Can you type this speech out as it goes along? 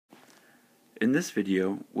In this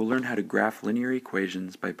video, we'll learn how to graph linear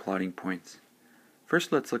equations by plotting points.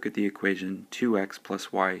 First, let's look at the equation 2x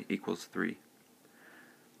plus y equals 3.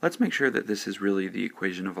 Let's make sure that this is really the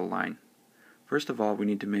equation of a line. First of all, we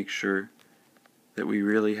need to make sure that we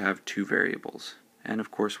really have two variables. And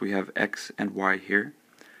of course, we have x and y here,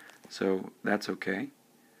 so that's okay.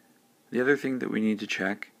 The other thing that we need to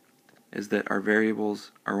check is that our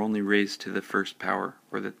variables are only raised to the first power,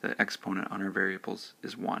 or that the exponent on our variables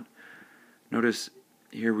is 1. Notice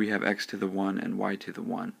here we have x to the 1 and y to the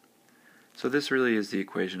 1. So this really is the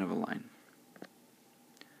equation of a line.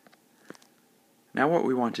 Now what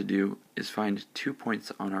we want to do is find 2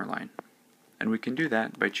 points on our line. And we can do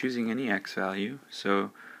that by choosing any x value.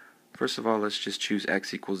 So first of all, let's just choose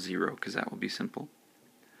x equals 0, because that will be simple.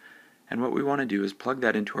 And what we want to do is plug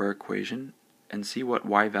that into our equation and see what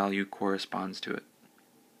y value corresponds to it.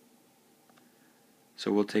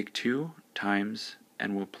 So we'll take 2 times,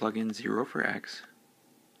 and we'll plug in 0 for x.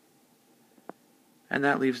 And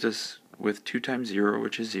that leaves us with 2 times 0,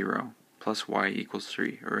 which is 0, plus y equals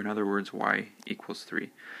 3, or in other words, y equals 3.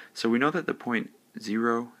 So we know that the point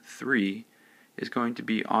 0, 3 is going to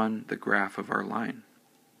be on the graph of our line.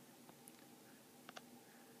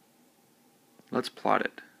 Let's plot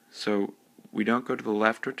it. So we don't go to the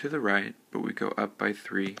left or to the right, but we go up by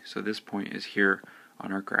 3, so this point is here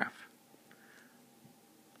on our graph.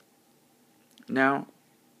 Now,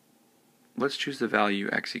 let's choose the value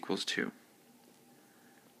x equals 2.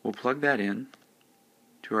 We'll plug that in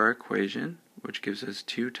to our equation, which gives us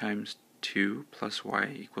 2 times 2 plus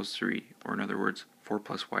y equals 3, or in other words, 4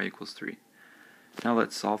 plus y equals 3. Now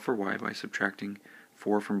let's solve for y by subtracting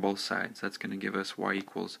 4 from both sides. That's going to give us y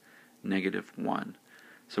equals negative 1.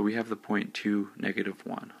 So we have the point 2, negative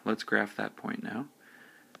 1. Let's graph that point now.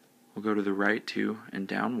 We'll go to the right 2 and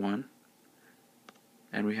down 1,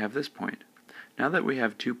 and we have this point. Now that we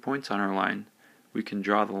have 2 points on our line, we can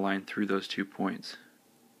draw the line through those 2 points.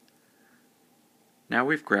 Now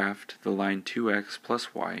we've graphed the line 2x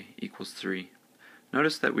plus y equals 3.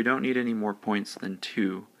 Notice that we don't need any more points than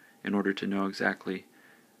 2 in order to know exactly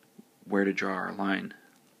where to draw our line.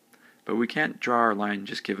 But we can't draw our line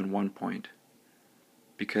just given 1 point,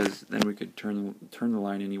 because then we could turn the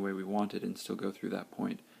line any way we wanted and still go through that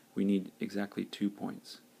point. We need exactly 2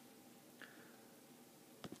 points.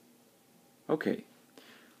 Okay,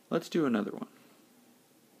 let's do another one.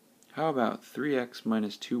 How about 3x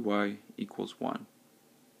minus 2y equals 1?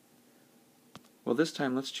 Well, this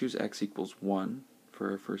time let's choose x equals 1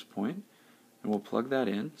 for our first point, and we'll plug that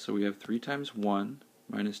in. So we have 3 times 1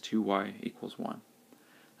 minus 2y equals 1.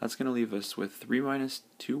 That's going to leave us with 3 minus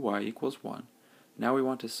 2y equals 1. Now we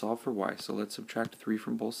want to solve for y, so let's subtract 3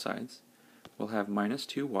 from both sides. We'll have minus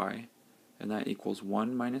 2y, and that equals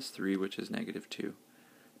 1 minus 3, which is negative 2.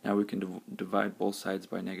 Now we can divide both sides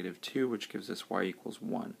by negative 2, which gives us y equals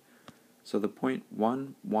 1. So the point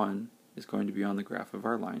 1, 1 is going to be on the graph of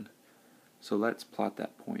our line. So let's plot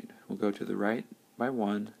that point. We'll go to the right by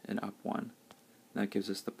 1 and up 1. That gives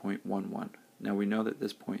us the point 1, 1. Now we know that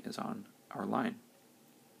this point is on our line.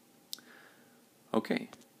 Okay,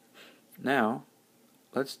 now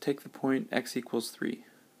let's take the point x equals 3.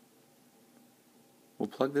 We'll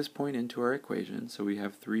plug this point into our equation, so we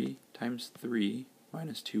have 3 times 3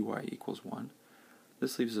 minus 2y equals 1.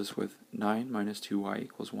 This leaves us with 9 minus 2y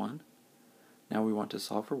equals 1. Now we want to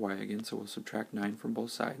solve for y again, so we'll subtract 9 from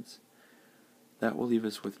both sides. That will leave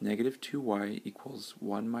us with negative 2y equals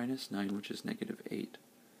 1 minus 9, which is negative 8.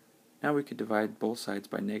 Now we could divide both sides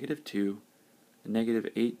by negative 2, and negative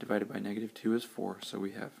 8 divided by negative 2 is 4, so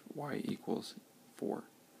we have y equals 4.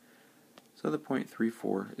 So the point 3,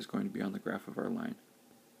 4 is going to be on the graph of our line.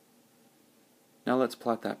 Now let's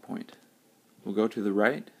plot that point. We'll go to the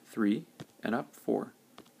right 3 and up 4,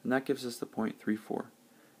 and that gives us the point 3, 4.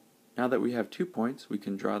 Now that we have 2 points, we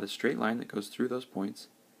can draw the straight line that goes through those points,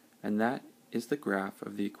 and that is the graph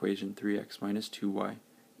of the equation 3x minus 2y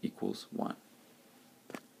equals 1.